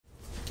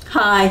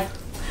Hi,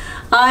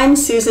 I'm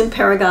Susan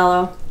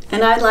Peragallo,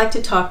 and I'd like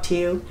to talk to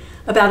you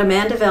about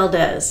Amanda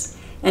Valdez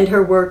and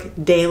her work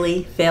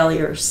Daily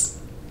Failures.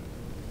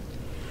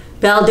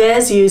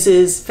 Valdez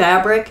uses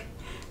fabric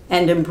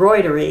and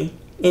embroidery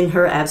in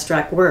her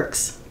abstract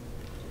works.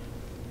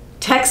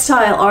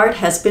 Textile art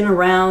has been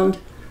around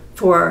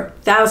for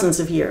thousands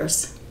of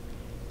years,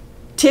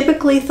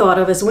 typically thought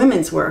of as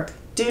women's work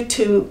due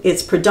to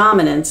its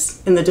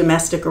predominance in the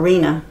domestic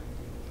arena.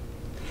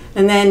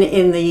 And then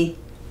in the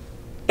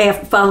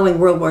following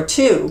World War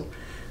II,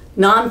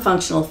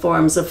 non-functional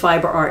forms of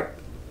fiber art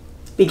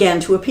began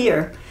to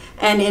appear.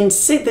 And in the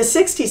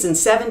 60s and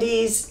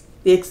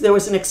 70s, there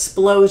was an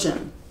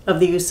explosion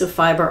of the use of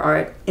fiber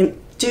art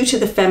due to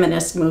the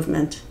feminist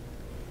movement.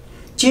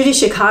 Judy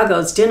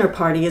Chicago's Dinner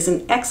Party is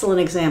an excellent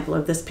example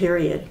of this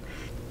period.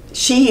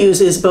 She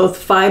uses both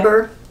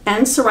fiber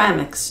and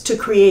ceramics to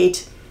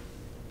create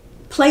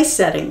place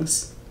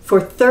settings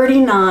for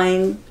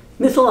 39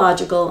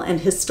 mythological and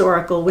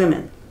historical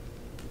women.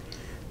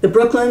 The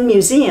Brooklyn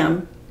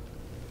Museum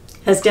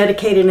has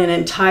dedicated an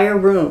entire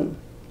room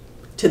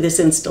to this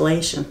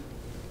installation.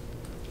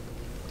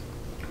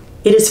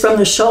 It is from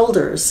the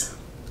shoulders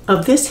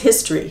of this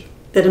history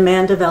that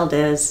Amanda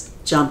Valdez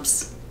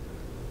jumps.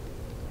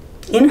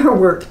 In her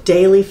work,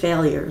 Daily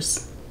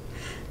Failures,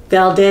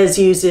 Valdez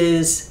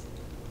uses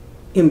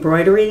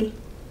embroidery,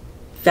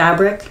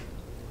 fabric,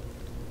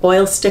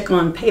 oil stick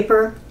on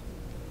paper,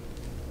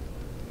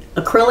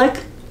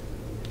 acrylic,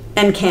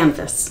 and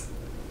canvas.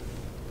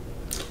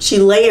 She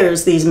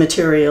layers these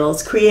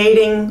materials,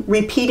 creating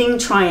repeating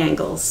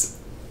triangles.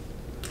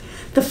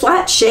 The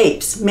flat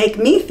shapes make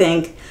me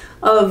think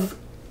of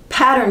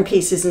pattern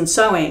pieces in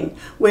sewing,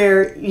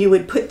 where you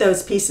would put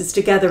those pieces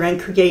together and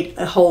create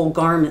a whole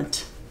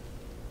garment.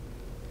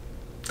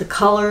 The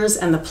colors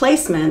and the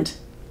placement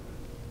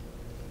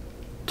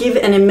give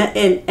an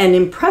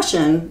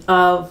impression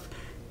of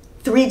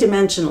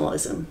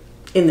three-dimensionalism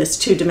in this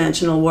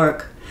two-dimensional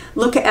work.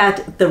 Look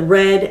at the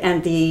red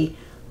and the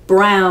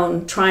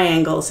brown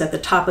triangles at the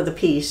top of the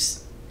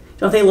piece.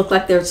 Don't they look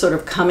like they're sort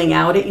of coming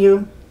out at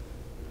you?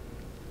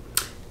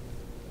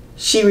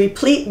 She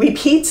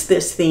repeats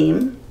this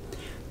theme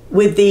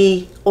with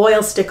the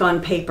oil stick on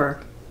paper,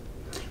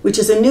 which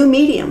is a new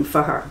medium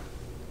for her.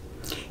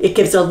 It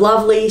gives a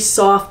lovely,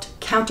 soft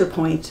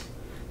counterpoint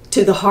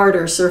to the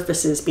harder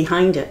surfaces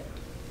behind it.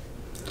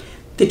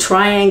 The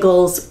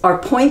triangles are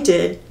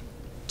pointed,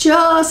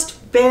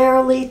 just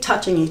barely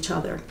touching each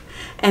other,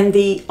 and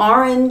the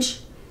orange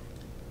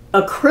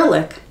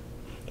acrylic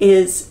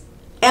is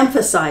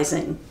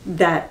emphasizing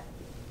that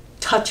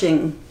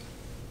touching.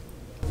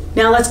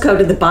 Now let's go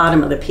to the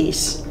bottom of the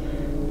piece.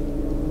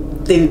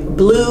 The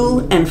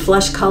blue and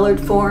flesh-colored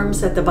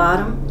forms at the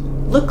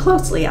bottom, look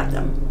closely at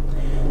them.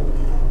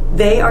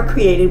 They are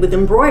created with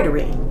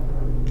embroidery.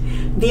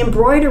 The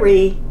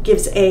embroidery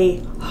gives a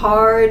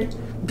hard,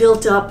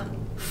 built-up,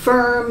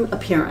 firm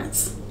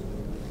appearance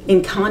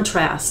in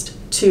contrast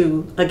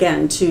to,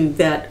 again, to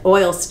that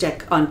oil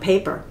stick on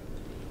paper.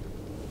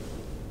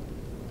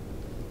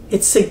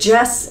 It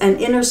suggests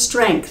an inner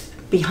strength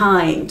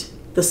behind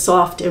the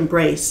soft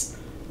embrace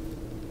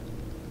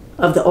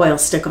of the oil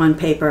stick on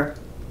paper.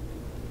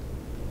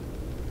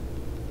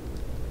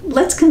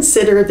 Let's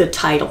consider the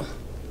title,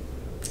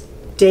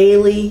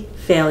 Daily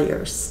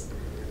Failures.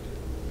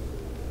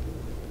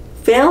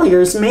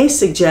 Failures may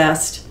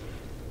suggest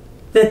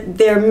that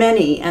they're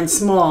many and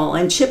small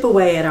and chip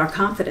away at our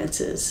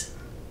confidences.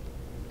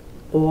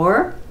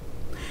 Or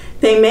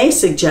they may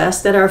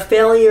suggest that our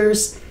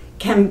failures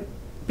can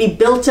be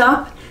built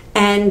up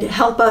and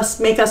help us,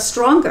 make us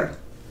stronger.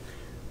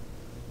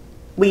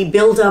 We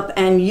build up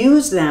and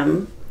use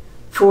them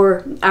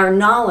for our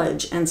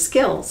knowledge and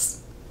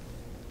skills.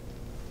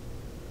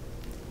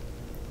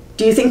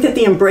 Do you think that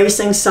the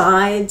embracing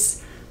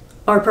sides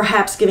are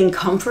perhaps giving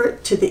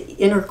comfort to the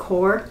inner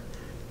core?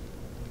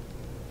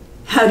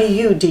 How do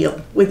you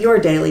deal with your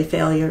daily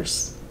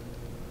failures?